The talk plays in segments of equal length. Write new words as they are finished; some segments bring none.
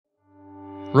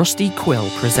Rusty Quill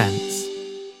presents.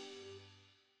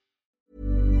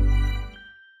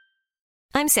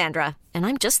 I'm Sandra, and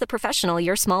I'm just the professional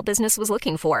your small business was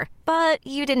looking for. But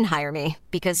you didn't hire me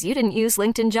because you didn't use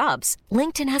LinkedIn Jobs.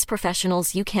 LinkedIn has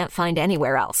professionals you can't find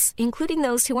anywhere else, including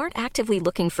those who aren't actively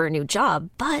looking for a new job,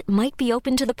 but might be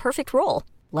open to the perfect role,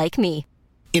 like me.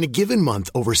 In a given month,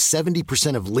 over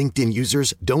 70% of LinkedIn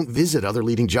users don't visit other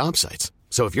leading job sites.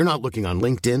 So if you're not looking on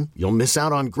LinkedIn, you'll miss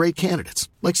out on great candidates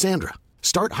like Sandra.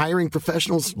 Start hiring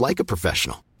professionals like a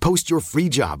professional. Post your free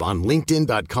job on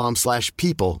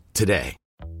linkedin.com/people today.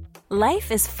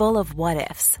 Life is full of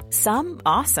what-ifs. Some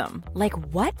awesome, like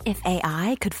what if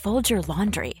AI could fold your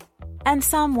laundry? And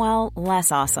some, well,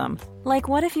 less awesome, like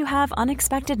what if you have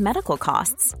unexpected medical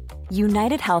costs?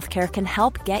 United Healthcare can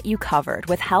help get you covered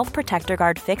with Health Protector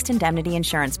Guard fixed indemnity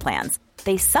insurance plans.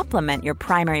 They supplement your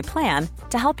primary plan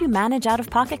to help you manage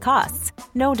out-of-pocket costs.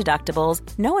 No deductibles,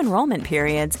 no enrollment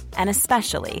periods, and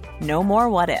especially no more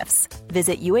what-ifs.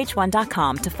 Visit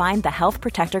UH1.com to find the Health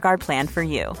Protector Guard plan for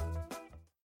you.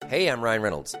 Hey, I'm Ryan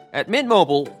Reynolds. At Mint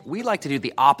Mobile, we like to do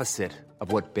the opposite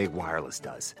of what Big Wireless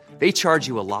does. They charge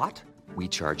you a lot, we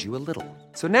charge you a little.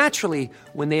 So naturally,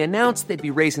 when they announced they'd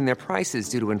be raising their prices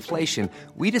due to inflation,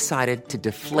 we decided to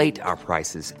deflate our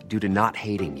prices due to not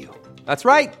hating you. That's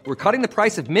right. We're cutting the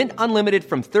price of Mint Unlimited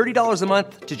from $30 a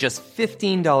month to just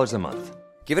 $15 a month.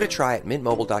 Give it a try at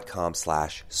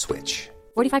mintmobile.com/switch.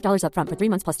 $45 up front for 3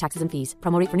 months plus taxes and fees.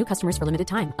 Promo rate for new customers for limited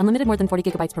time. Unlimited more than 40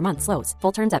 gigabytes per month slows.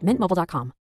 Full terms at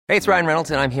mintmobile.com. Hey, it's Ryan Reynolds,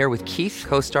 and I'm here with Keith,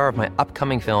 co-star of my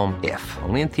upcoming film, If,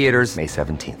 only in theaters May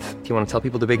 17th. Do you want to tell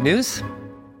people the big news?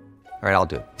 All right, I'll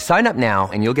do it. Sign up now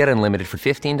and you'll get unlimited for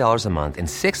 $15 a month and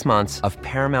 6 months of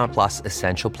Paramount Plus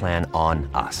Essential Plan on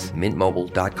us.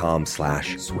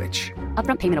 mintmobile.com/switch.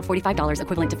 Upfront payment of $45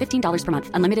 equivalent to $15 per month.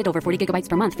 Unlimited over 40 gigabytes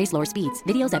per month. Face lower speeds.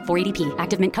 Videos at 480p.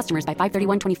 Active Mint customers by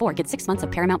 531.24 get 6 months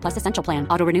of Paramount Plus Essential Plan.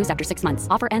 Auto renews after 6 months.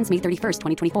 Offer ends May 31st,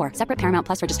 2024. Separate Paramount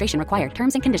Plus registration required.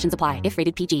 Terms and conditions apply if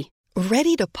rated PG.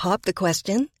 Ready to pop the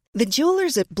question? The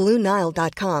jewelers at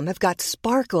BlueNile.com have got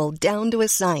sparkle down to a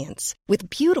science with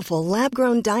beautiful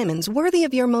lab-grown diamonds worthy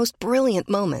of your most brilliant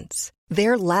moments.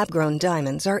 Their lab-grown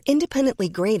diamonds are independently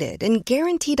graded and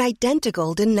guaranteed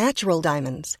identical to natural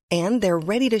diamonds, and they're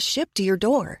ready to ship to your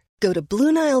door. Go to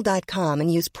BlueNile.com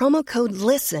and use promo code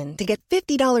LISTEN to get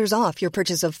 $50 off your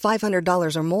purchase of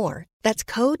 $500 or more. That's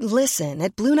code LISTEN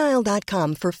at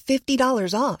BlueNile.com for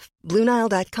 $50 off.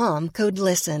 BlueNile.com, code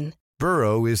LISTEN.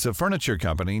 Burrow is a furniture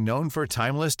company known for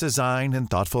timeless design and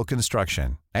thoughtful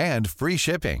construction, and free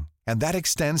shipping, and that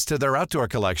extends to their outdoor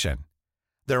collection.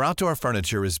 Their outdoor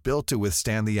furniture is built to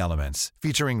withstand the elements,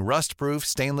 featuring rust-proof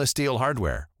stainless steel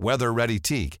hardware, weather-ready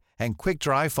teak, and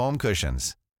quick-dry foam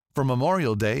cushions. For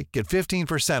Memorial Day, get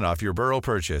 15% off your Burrow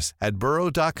purchase at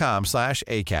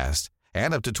burrow.com/ACAST,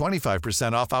 and up to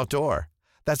 25% off outdoor.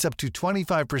 That's up to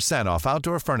 25% off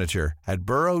outdoor furniture at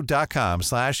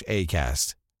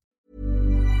burrow.com/ACAST.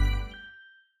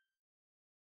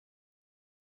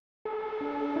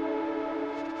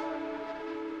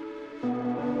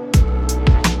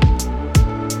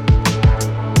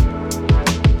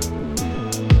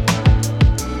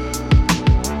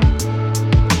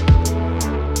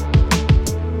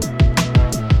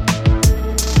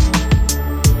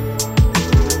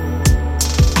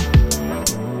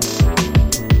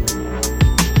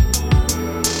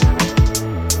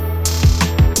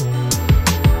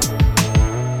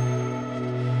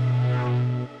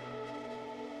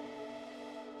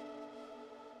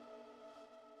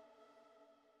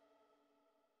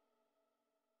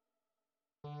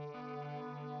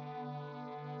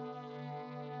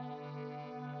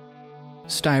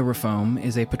 Styrofoam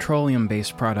is a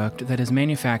petroleum-based product that is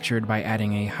manufactured by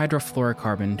adding a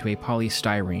hydrofluorocarbon to a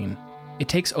polystyrene. It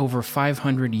takes over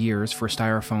 500 years for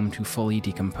styrofoam to fully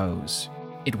decompose.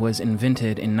 It was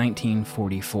invented in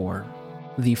 1944.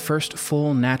 The first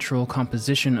full natural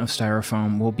composition of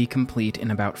styrofoam will be complete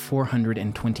in about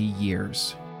 420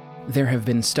 years. There have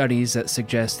been studies that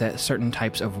suggest that certain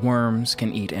types of worms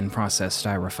can eat and process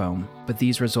styrofoam, but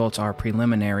these results are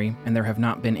preliminary, and there have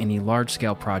not been any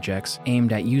large-scale projects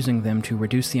aimed at using them to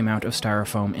reduce the amount of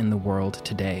styrofoam in the world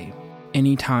today.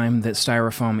 Any time that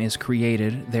styrofoam is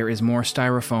created, there is more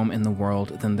styrofoam in the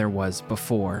world than there was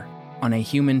before. On a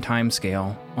human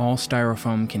timescale, all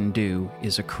styrofoam can do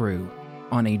is accrue.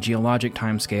 On a geologic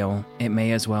timescale, it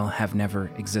may as well have never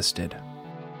existed.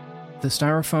 The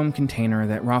styrofoam container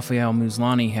that Raphael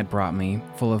Muslani had brought me,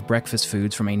 full of breakfast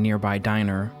foods from a nearby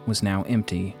diner, was now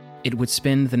empty. It would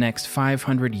spend the next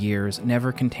 500 years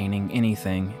never containing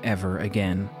anything ever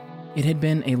again. It had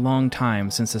been a long time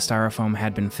since the styrofoam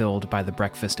had been filled by the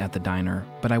breakfast at the diner,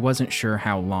 but I wasn't sure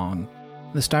how long.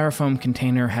 The styrofoam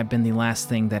container had been the last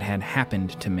thing that had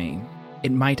happened to me.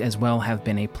 It might as well have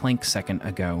been a Planck second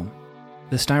ago.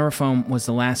 The styrofoam was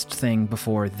the last thing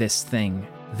before this thing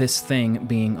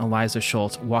being Eliza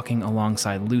Schultz walking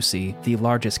alongside Lucy, the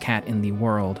largest cat in the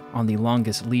world, on the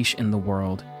longest leash in the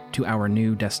world, to our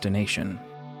new destination.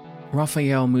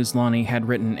 Raphael Muslani had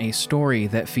written a story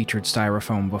that featured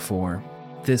styrofoam before.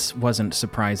 This wasn't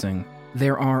surprising.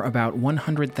 There are about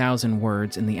 100,000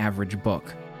 words in the average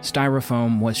book.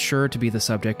 Styrofoam was sure to be the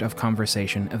subject of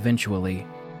conversation eventually.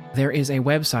 There is a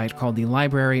website called the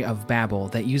Library of Babel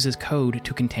that uses code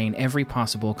to contain every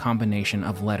possible combination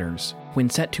of letters. When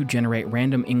set to generate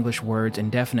random English words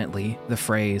indefinitely, the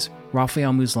phrase,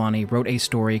 Raphael Muslani wrote a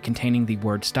story containing the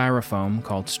word styrofoam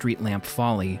called Streetlamp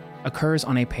Folly, occurs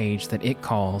on a page that it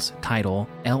calls title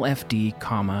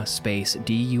LFD, space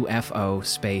DUFO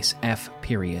space F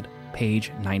period,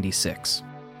 page 96.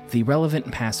 The relevant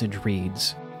passage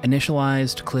reads,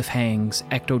 Initialized, cliffhangs,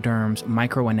 ectoderms,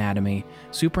 microanatomy,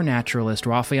 supernaturalist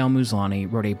Raphael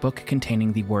Muslani wrote a book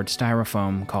containing the word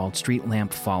styrofoam called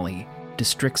Streetlamp Folly.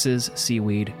 Distrixes,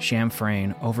 seaweed,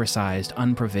 chamfrain, oversized,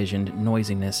 unprovisioned,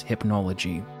 noisiness,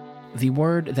 hypnology. The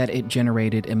word that it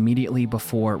generated immediately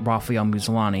before Raphael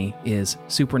Muslani is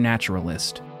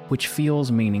supernaturalist, which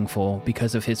feels meaningful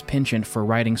because of his penchant for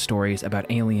writing stories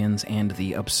about aliens and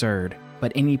the absurd,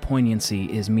 but any poignancy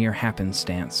is mere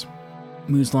happenstance.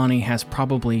 Muslani has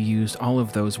probably used all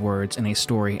of those words in a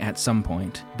story at some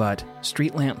point, but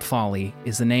Streetlamp Folly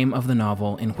is the name of the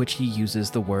novel in which he uses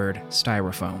the word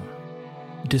styrofoam.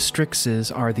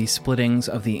 Distrixes are the splittings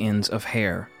of the ends of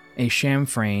hair. A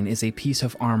chamfrain is a piece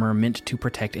of armor meant to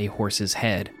protect a horse's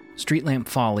head. Streetlamp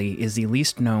Folly is the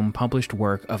least known published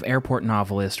work of airport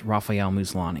novelist Raphael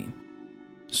Muslani.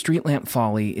 Streetlamp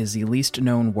Folly is the least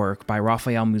known work by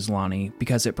Raphael Muslani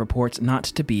because it purports not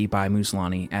to be by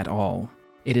Muslani at all.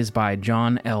 It is by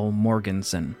John L.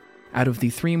 Morganson. Out of the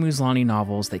 3 Muslani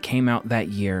novels that came out that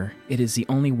year, it is the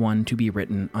only one to be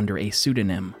written under a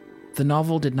pseudonym. The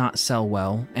novel did not sell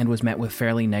well and was met with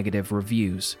fairly negative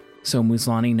reviews, so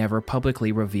Muslani never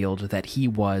publicly revealed that he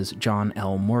was John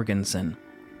L. Morganson.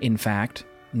 In fact,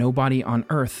 nobody on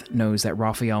Earth knows that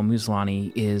Raphael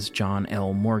Muslani is John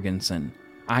L. Morganson.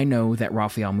 I know that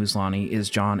Raphael Muslani is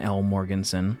John L.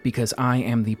 Morganson because I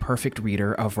am the perfect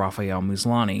reader of Raphael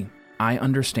Muslani. I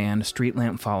understand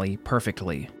Streetlamp Folly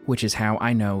perfectly, which is how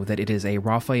I know that it is a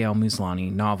Raphael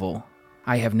Muslani novel.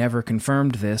 I have never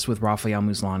confirmed this with Raphael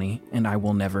Muslani, and I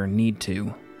will never need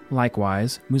to.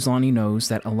 Likewise, Muslani knows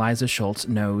that Eliza Schultz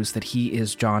knows that he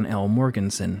is John L.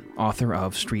 Morganson, author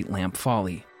of Streetlamp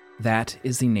Folly. That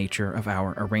is the nature of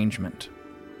our arrangement.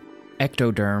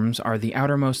 Ectoderms are the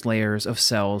outermost layers of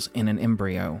cells in an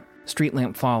embryo.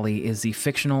 Streetlamp Folly is the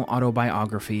fictional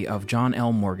autobiography of John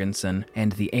L. Morganson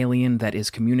and the alien that is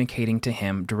communicating to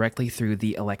him directly through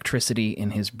the electricity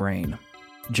in his brain.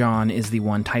 John is the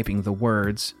one typing the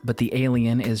words, but the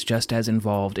alien is just as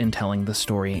involved in telling the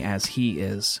story as he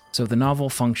is, so the novel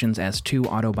functions as 2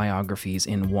 autobiographies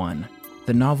in one.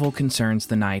 The novel concerns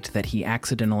the night that he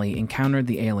accidentally encountered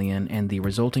the alien and the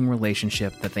resulting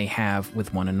relationship that they have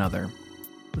with one another.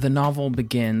 The novel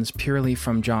begins purely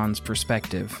from John's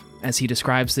perspective, as he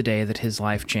describes the day that his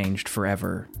life changed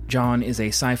forever. John is a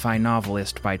sci-fi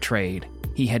novelist by trade.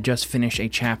 He had just finished a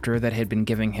chapter that had been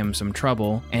giving him some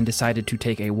trouble and decided to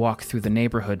take a walk through the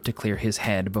neighborhood to clear his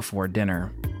head before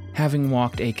dinner. Having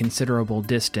walked a considerable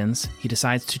distance, he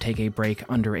decides to take a break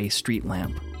under a street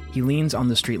lamp. He leans on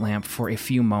the street lamp for a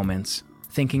few moments,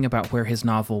 thinking about where his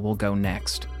novel will go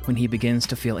next, when he begins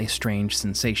to feel a strange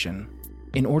sensation.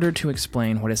 In order to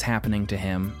explain what is happening to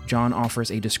him, John offers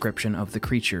a description of the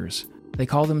creatures. They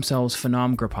call themselves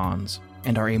phenomgropons,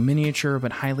 and are a miniature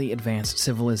but highly advanced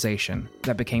civilization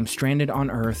that became stranded on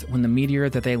Earth when the meteor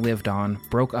that they lived on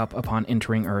broke up upon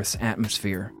entering Earth's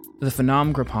atmosphere. The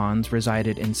phenomgropons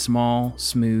resided in small,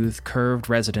 smooth, curved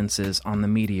residences on the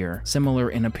meteor,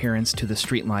 similar in appearance to the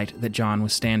streetlight that John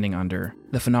was standing under.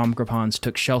 The phenomgropons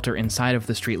took shelter inside of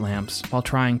the street lamps while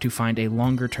trying to find a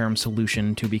longer-term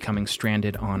solution to becoming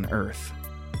stranded on Earth.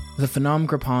 The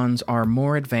phenomgropons are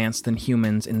more advanced than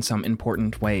humans in some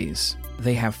important ways.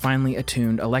 They have finely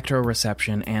attuned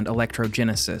electroreception and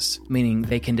electrogenesis, meaning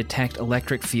they can detect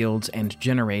electric fields and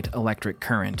generate electric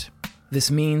current. This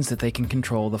means that they can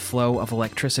control the flow of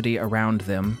electricity around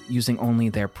them using only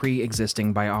their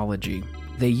pre-existing biology.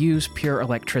 They use pure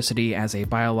electricity as a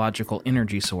biological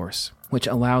energy source, which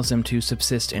allows them to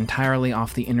subsist entirely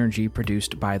off the energy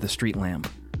produced by the street lamp.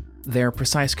 Their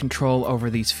precise control over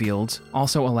these fields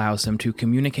also allows them to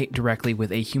communicate directly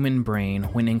with a human brain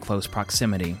when in close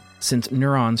proximity, since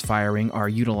neurons firing are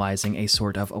utilizing a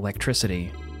sort of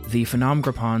electricity. The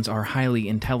phenomgrapons are highly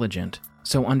intelligent,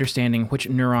 so understanding which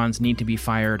neurons need to be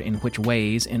fired in which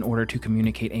ways in order to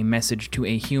communicate a message to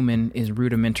a human is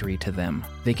rudimentary to them.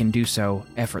 They can do so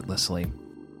effortlessly.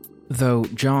 Though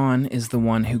John is the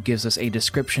one who gives us a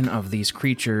description of these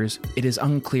creatures, it is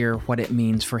unclear what it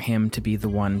means for him to be the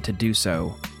one to do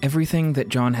so. Everything that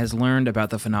John has learned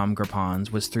about the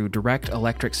phenomgrapons was through direct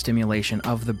electric stimulation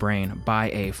of the brain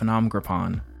by a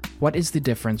phenomgrapon. What is the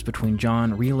difference between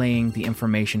John relaying the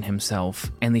information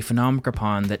himself and the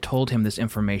phenomgrapon that told him this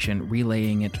information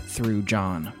relaying it through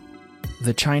John?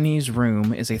 The Chinese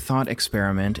room is a thought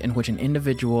experiment in which an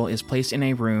individual is placed in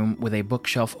a room with a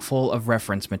bookshelf full of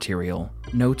reference material.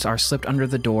 Notes are slipped under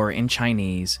the door in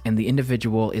Chinese, and the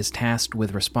individual is tasked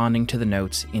with responding to the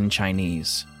notes in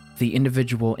Chinese. The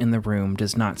individual in the room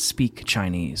does not speak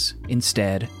Chinese.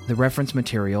 Instead, the reference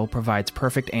material provides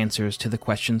perfect answers to the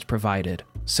questions provided,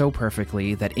 so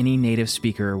perfectly that any native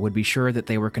speaker would be sure that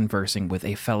they were conversing with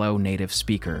a fellow native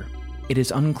speaker. It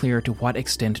is unclear to what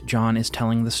extent John is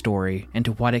telling the story and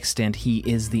to what extent he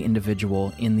is the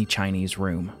individual in the Chinese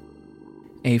room.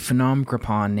 A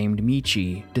phenomgrapon named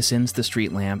Michi descends the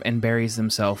street lamp and buries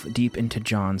themselves deep into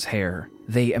John's hair.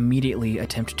 They immediately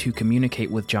attempt to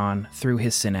communicate with John through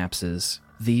his synapses.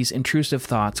 These intrusive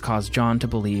thoughts cause John to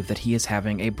believe that he is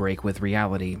having a break with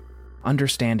reality.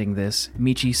 Understanding this,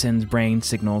 Michi sends brain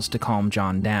signals to calm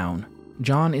John down.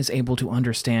 John is able to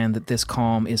understand that this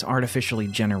calm is artificially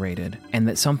generated, and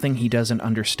that something he doesn't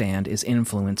understand is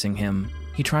influencing him.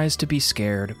 He tries to be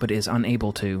scared, but is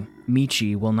unable to.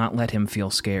 Michi will not let him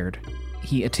feel scared.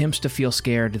 He attempts to feel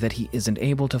scared that he isn't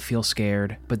able to feel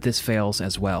scared, but this fails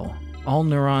as well. All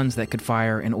neurons that could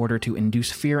fire in order to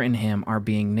induce fear in him are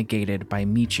being negated by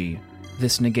Michi.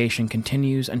 This negation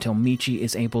continues until Michi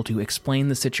is able to explain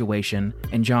the situation,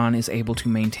 and John is able to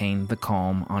maintain the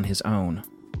calm on his own.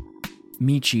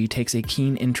 Michi takes a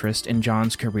keen interest in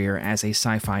John's career as a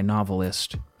sci-fi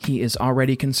novelist. He is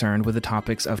already concerned with the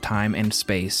topics of time and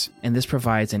space, and this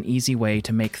provides an easy way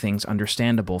to make things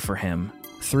understandable for him.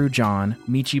 Through John,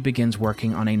 Michi begins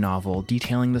working on a novel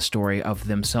detailing the story of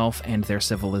themselves and their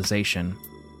civilization.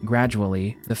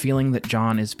 Gradually, the feeling that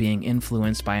John is being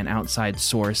influenced by an outside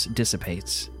source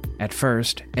dissipates. At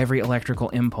first, every electrical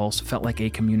impulse felt like a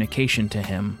communication to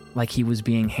him, like he was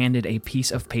being handed a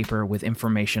piece of paper with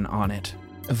information on it.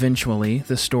 Eventually,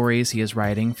 the stories he is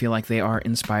writing feel like they are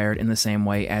inspired in the same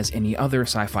way as any other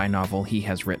sci-fi novel he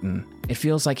has written. It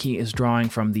feels like he is drawing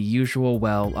from the usual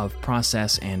well of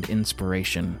process and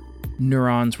inspiration.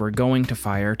 Neurons were going to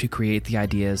fire to create the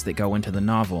ideas that go into the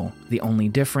novel. The only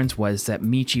difference was that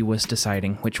Michi was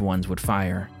deciding which ones would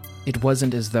fire. It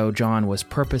wasn't as though John was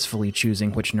purposefully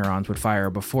choosing which neurons would fire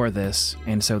before this,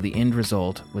 and so the end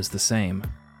result was the same.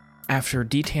 After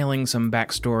detailing some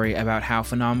backstory about how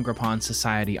Phenomgrapon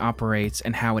society operates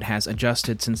and how it has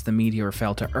adjusted since the meteor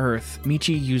fell to Earth,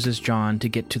 Michi uses John to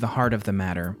get to the heart of the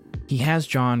matter. He has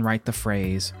John write the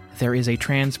phrase, "There is a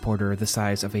transporter the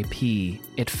size of a pea.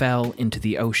 It fell into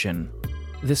the ocean."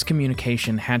 This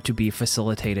communication had to be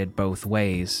facilitated both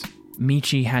ways.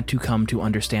 Michi had to come to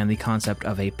understand the concept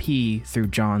of a pea through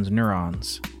John's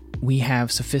neurons. We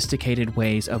have sophisticated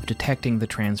ways of detecting the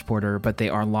transporter, but they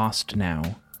are lost now.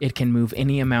 It can move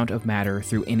any amount of matter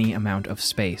through any amount of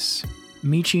space.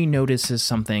 Michi notices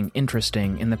something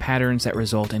interesting in the patterns that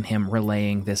result in him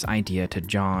relaying this idea to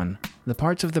John. The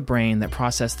parts of the brain that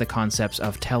process the concepts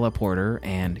of teleporter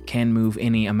and can move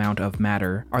any amount of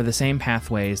matter are the same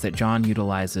pathways that John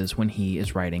utilizes when he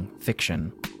is writing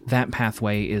fiction. That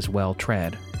pathway is well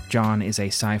tread. John is a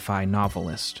sci-fi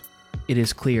novelist. It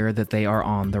is clear that they are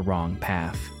on the wrong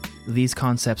path. These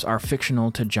concepts are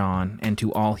fictional to John and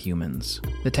to all humans.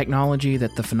 The technology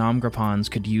that the Phenomgrapons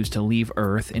could use to leave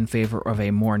Earth in favor of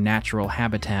a more natural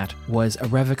habitat was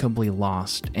irrevocably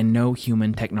lost, and no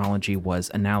human technology was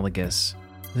analogous.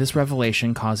 This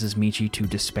revelation causes Michi to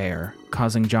despair,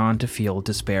 causing John to feel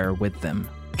despair with them.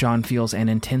 John feels an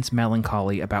intense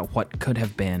melancholy about what could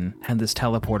have been had this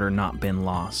teleporter not been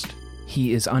lost.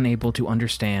 He is unable to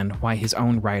understand why his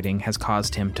own writing has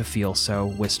caused him to feel so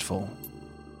wistful.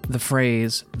 The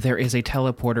phrase, "There is a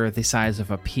teleporter the size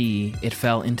of a pea, it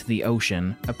fell into the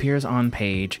ocean," appears on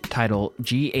page titled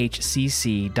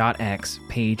GHCC.X,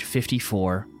 page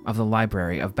 54 of the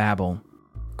Library of Babel.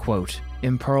 Quote,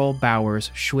 "In Pearl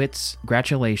Bowers Schwitz,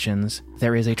 gratulations,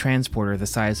 there is a transporter the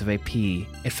size of a pea.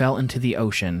 It fell into the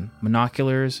ocean.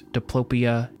 Monoculars,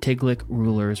 diplopia, Tiglic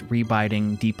rulers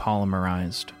rebiting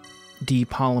depolymerized."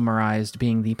 Depolymerized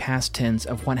being the past tense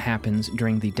of what happens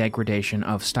during the degradation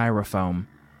of styrofoam.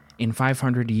 In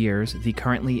 500 years, the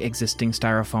currently existing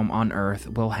styrofoam on Earth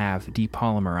will have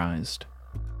depolymerized.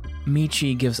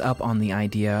 Michi gives up on the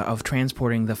idea of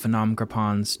transporting the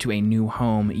phenomgrapons to a new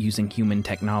home using human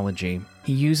technology.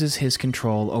 He uses his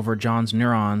control over John's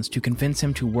neurons to convince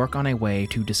him to work on a way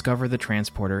to discover the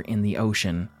transporter in the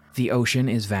ocean. The ocean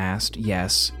is vast,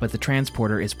 yes, but the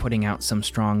transporter is putting out some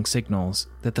strong signals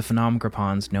that the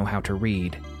phenomgrapons know how to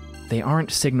read. They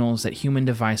aren't signals that human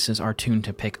devices are tuned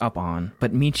to pick up on,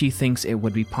 but Michi thinks it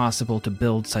would be possible to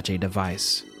build such a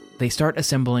device. They start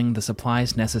assembling the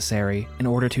supplies necessary in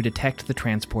order to detect the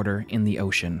transporter in the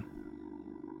ocean.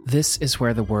 This is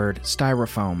where the word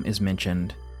styrofoam is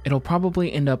mentioned. It'll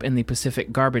probably end up in the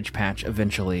Pacific garbage patch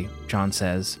eventually, John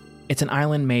says. It's an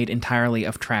island made entirely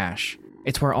of trash.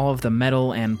 It's where all of the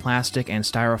metal and plastic and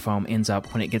styrofoam ends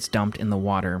up when it gets dumped in the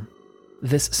water.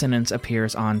 This sentence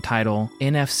appears on title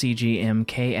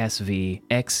NFCGMKSV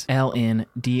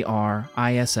XLNDRISL,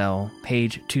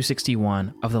 page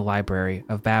 261 of the Library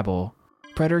of Babel.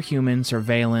 Preterhuman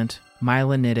surveillant,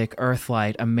 myelinitic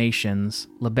earthlight emanations,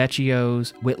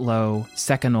 Lebecios, Whitlow,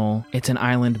 Seconal. It's an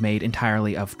island made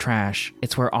entirely of trash.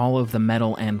 It's where all of the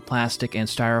metal and plastic and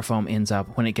styrofoam ends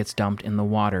up when it gets dumped in the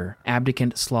water.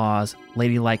 Abdicant slaws,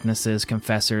 ladylikenesses,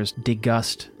 confessors,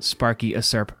 degust, sparky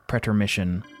usurp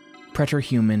pretermission.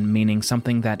 Preterhuman meaning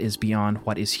something that is beyond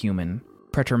what is human.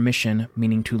 Pretermission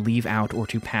meaning to leave out or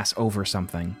to pass over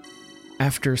something.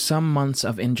 After some months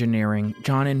of engineering,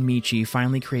 John and Michi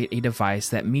finally create a device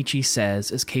that Michi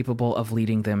says is capable of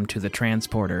leading them to the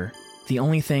transporter. The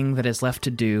only thing that is left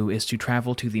to do is to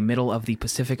travel to the middle of the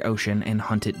Pacific Ocean and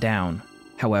hunt it down.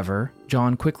 However,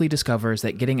 John quickly discovers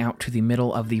that getting out to the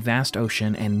middle of the vast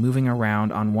ocean and moving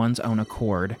around on one's own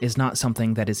accord is not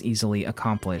something that is easily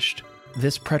accomplished.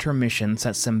 This pretermission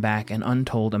sets them back an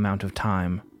untold amount of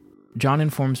time. John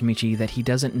informs Michi that he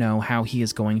doesn't know how he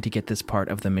is going to get this part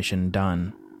of the mission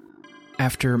done.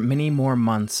 After many more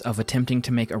months of attempting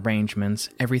to make arrangements,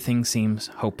 everything seems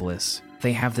hopeless.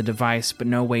 They have the device, but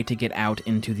no way to get out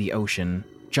into the ocean.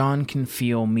 John can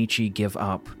feel Michi give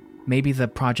up. Maybe the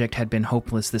project had been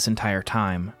hopeless this entire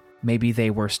time. Maybe they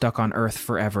were stuck on Earth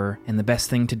forever, and the best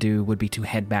thing to do would be to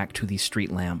head back to the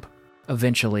street lamp.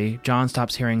 Eventually, John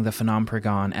stops hearing the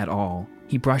phenompragon at all.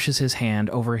 He brushes his hand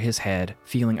over his head,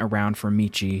 feeling around for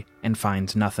Michi, and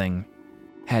finds nothing.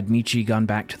 Had Michi gone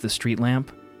back to the street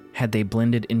lamp? Had they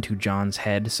blended into John's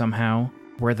head somehow?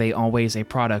 Were they always a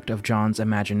product of John's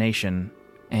imagination?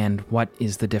 And what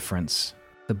is the difference?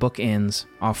 The book ends,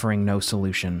 offering no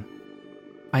solution.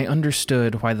 I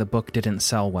understood why the book didn't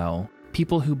sell well.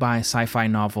 People who buy sci-fi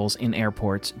novels in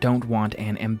airports don't want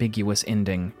an ambiguous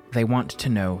ending. They want to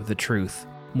know the truth.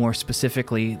 More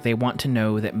specifically, they want to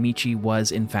know that Michi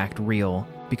was in fact real,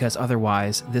 because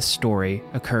otherwise this story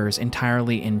occurs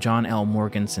entirely in John L.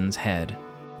 Morganson's head.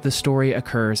 The story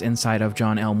occurs inside of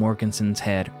John L. Morganson's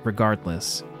head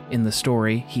regardless. In the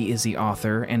story, he is the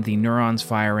author, and the neurons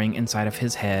firing inside of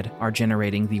his head are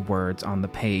generating the words on the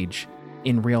page.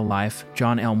 In real life,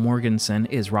 John L. Morganson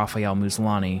is Raphael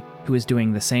Muslani, who is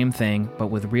doing the same thing but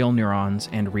with real neurons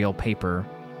and real paper.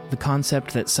 The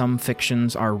concept that some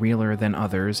fictions are realer than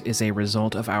others is a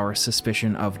result of our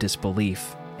suspicion of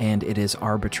disbelief, and it is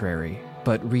arbitrary.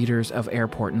 But readers of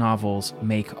airport novels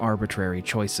make arbitrary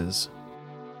choices.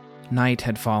 Night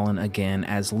had fallen again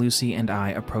as Lucy and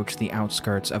I approached the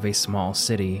outskirts of a small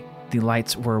city. The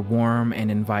lights were warm and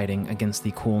inviting against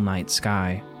the cool night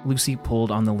sky. Lucy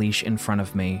pulled on the leash in front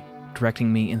of me,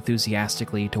 directing me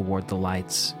enthusiastically toward the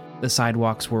lights. The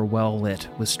sidewalks were well lit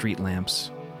with street lamps.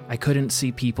 I couldn't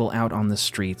see people out on the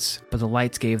streets, but the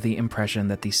lights gave the impression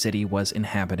that the city was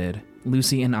inhabited.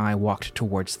 Lucy and I walked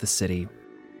towards the city.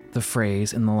 The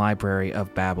phrase in the Library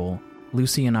of Babel.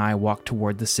 Lucy and I walked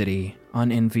toward the city,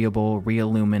 unenviable,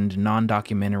 re-illumined,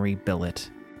 non-documentary billet.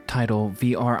 Title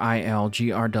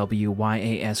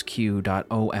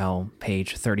VRILGRWYASQ.OL,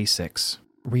 page 36.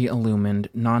 Re-illumined,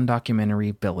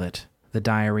 non-documentary billet. The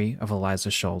Diary of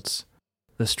Eliza Schultz.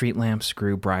 The street lamps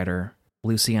grew brighter.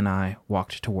 Lucy and I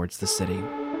walked towards the city.